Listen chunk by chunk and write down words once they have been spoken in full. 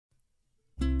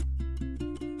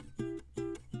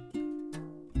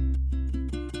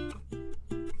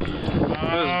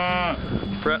This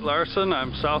is Brett Larson.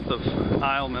 I'm south of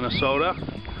Isle, Minnesota,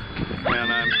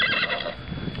 and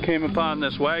I came upon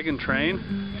this wagon train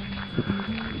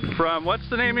from, what's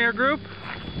the name of your group?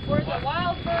 We're the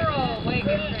Wild Burro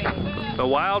Wagon Train. The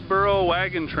Wild Burro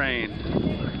Wagon Train.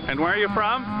 And where are you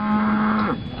from?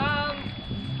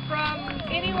 From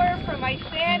anywhere from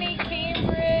Isani,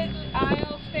 Cambridge,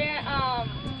 Isle,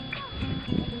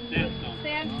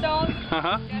 Sandstone.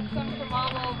 Uh-huh. Got some from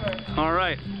all over. All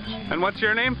right. And what's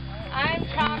your name? I'm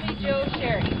Tommy Joe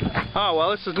Sherry. Oh,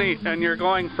 well, this is neat. And you're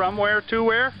going from where to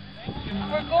where?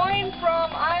 We're going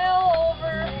from Isle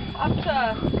over up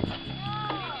to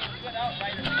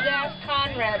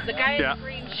Conrad, the guy in the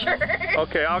green shirt.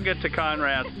 Okay, I'll get to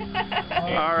Conrad.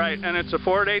 All right, and it's a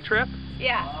 4-day trip?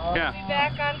 Yeah. Yeah. We'll be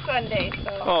back on Sunday. So.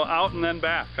 Oh, out and then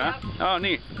back, huh? Yep. Oh,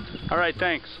 neat. All right,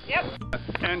 thanks. Yep.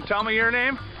 And tell me your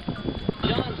name?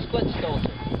 John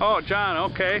Splitstolzer. Oh,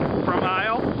 John, okay. From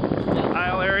Isle? Yep.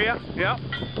 Isle area? Yep.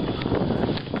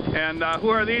 And who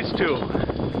are these two?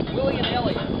 Willie and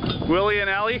Ellie. Willie and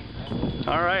Ellie?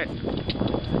 All right.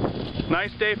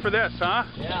 Nice day for this, huh?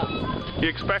 Yeah. You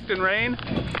expecting rain?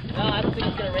 No, I don't think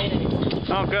it's going to rain anymore.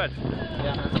 Oh, good.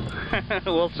 Yeah.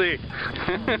 We'll see.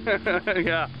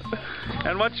 Yeah.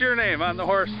 And what's your name on the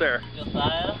horse there?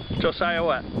 Josiah. Josiah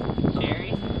what?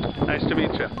 Sherry. Nice to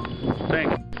meet you.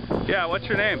 Thanks. Yeah, what's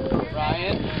your name?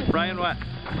 Ryan. Ryan what?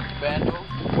 Vandal.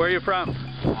 Where are you from?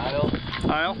 Isle.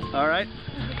 Isle? All right.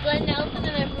 Glenn Nelson,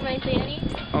 and I'm from Isani.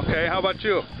 Okay, how about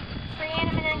you?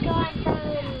 Brianna Menenko, I'm from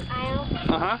Isle.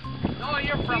 Uh-huh. Oh,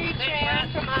 you're from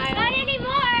I'm from Isle. Not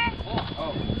anymore.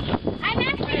 Oh. I'm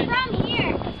actually from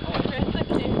here.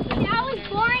 I was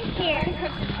born here.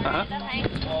 Uh-huh.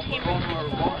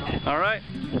 All right.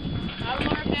 I'm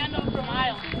Mark Vandal from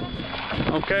Isle.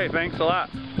 Okay, thanks a lot.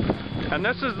 And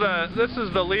this is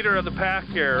the leader of the pack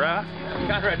here, huh?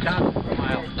 Conrad Thompson from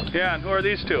Isle. Yeah, and who are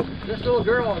these two? This little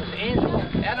girl is Angel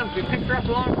Adams. We picked her up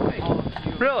along the way.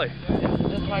 Really?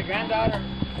 This is my granddaughter,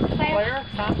 Claire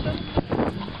Thompson.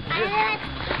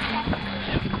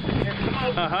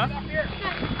 Uh-huh.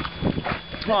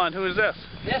 Come on, who is this?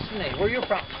 Destiny. Where are you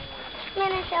from?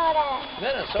 Minnesota.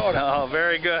 Minnesota. Oh,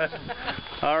 very good.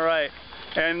 All right.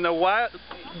 And the what's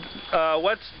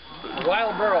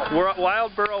Wild Burro.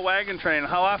 Wild Burro Wagon Train?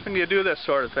 How often do you do this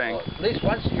sort of thing? Well, at least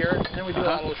once a year, and then we do a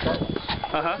lot of little short ones.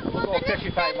 Uh-huh. We'll go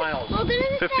 55 miles.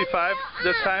 55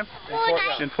 this time?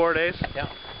 In 4 days? Yeah.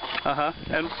 Uh-huh.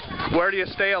 And where do you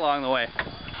stay along the way?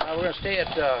 We're going to stay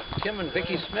at Tim and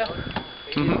Vicki Smith,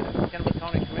 Mm-hmm. Kennebec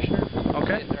County Commissioner. We'll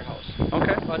Okay. stay at their house.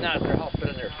 Okay. Well, not at their house, but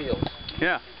in their fields.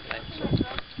 Yeah. And so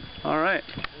All right.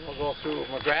 we'll go through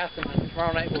McGrath, and then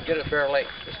tomorrow night we'll get at Bear Lake.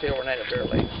 We'll stay overnight at Bear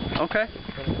Lake. Okay.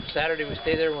 And Saturday we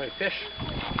stay there when we fish,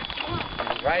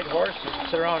 and ride horse, and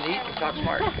sit around and eat and talk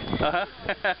smart. Uh-huh.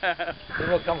 Then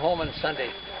we'll come home on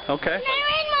Sunday. Okay. Can I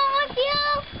ride with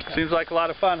you? Seems like a lot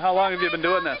of fun. How long have you been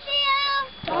doing this?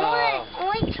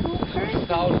 Only 2 persons.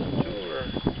 2002 or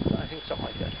I think something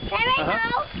like that. Can I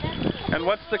ride And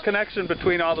what's the connection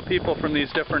between all the people from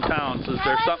these different towns? Is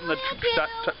there something that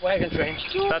Wagon train.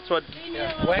 that's what?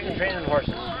 Yeah. Wagon train and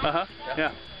horses. Uh-huh.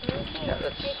 Yeah. Yeah,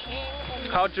 that's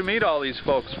How'd you meet all these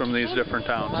folks from these different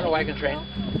towns? on a wagon train.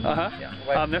 Uh-huh.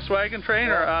 Yeah, On this wagon train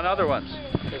or on other ones?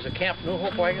 There's a Camp New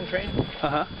Hope wagon train.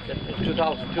 Uh-huh. In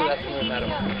 2002, that's when we met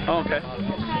them. Oh, okay.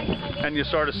 And you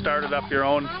sort of started up your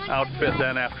own outfit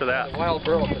then after that? The Wild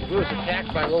Burro, because we was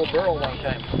attacked by a little burro one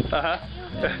time. Uh-huh.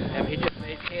 And he just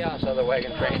made chaos out of the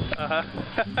wagon train. Uh-huh.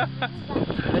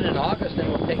 Then in August, then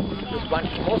we'll take this bunch,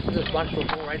 most of this bunch will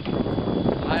go right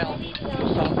from Isle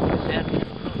to south of San.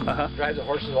 Uh-huh. Drive the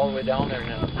horses all the way down there,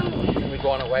 and then we go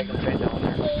on a wagon train down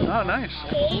there. Oh, nice.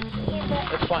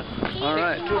 It's fun. All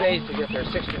right. It takes 2 days to get there,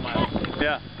 60 miles.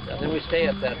 Yeah. And then we stay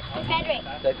at that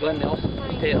Glen Nelson,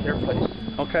 we stay at their place.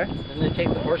 Okay. And they take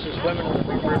the horses swimming in the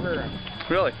big river, and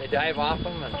Really? they dive off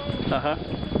them, and Uh-huh.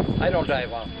 I don't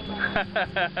dive off them.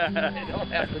 They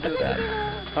don't have to do that.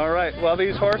 All right. Well,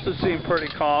 these horses seem pretty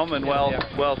calm and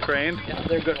well trained. Yeah,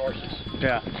 they're good horses.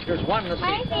 Yeah. Here's one, let's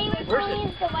My see. favorite Where's one it?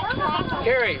 is the white one.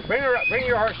 Gary, bring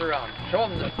your horse around. Show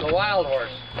him the wild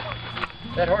horse.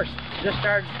 That horse just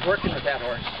started working with that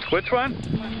horse. Which one?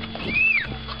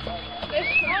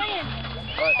 It's Ryan.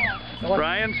 The one-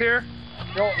 Brian's here?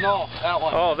 No, that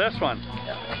one. Oh, this one.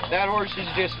 That horse is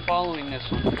just following this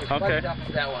one. Okay. Up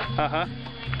to that one. Uh-huh.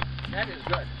 That is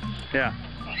good. Yeah.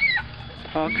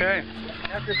 Okay.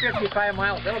 After 55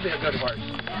 miles, that'll be a good horse.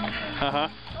 Uh-huh.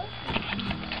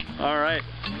 All right.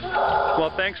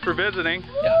 Well, thanks for visiting.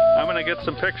 Yeah. I'm going to get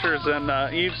some pictures,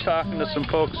 and Eve's talking to some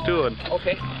folks too, and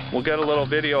Okay. we'll get a little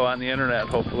video on the internet,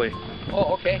 hopefully.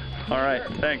 Oh, okay. All right.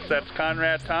 Thanks. That's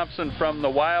Conrad Thompson from the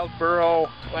Wild Burro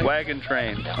Wagon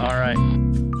Train. All right.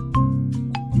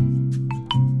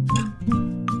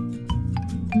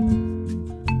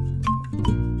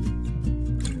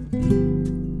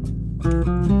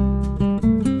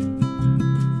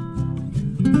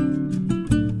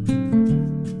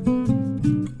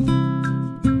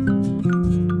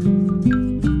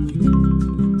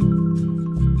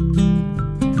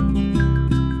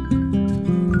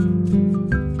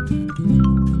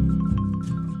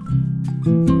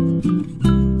 Thank you.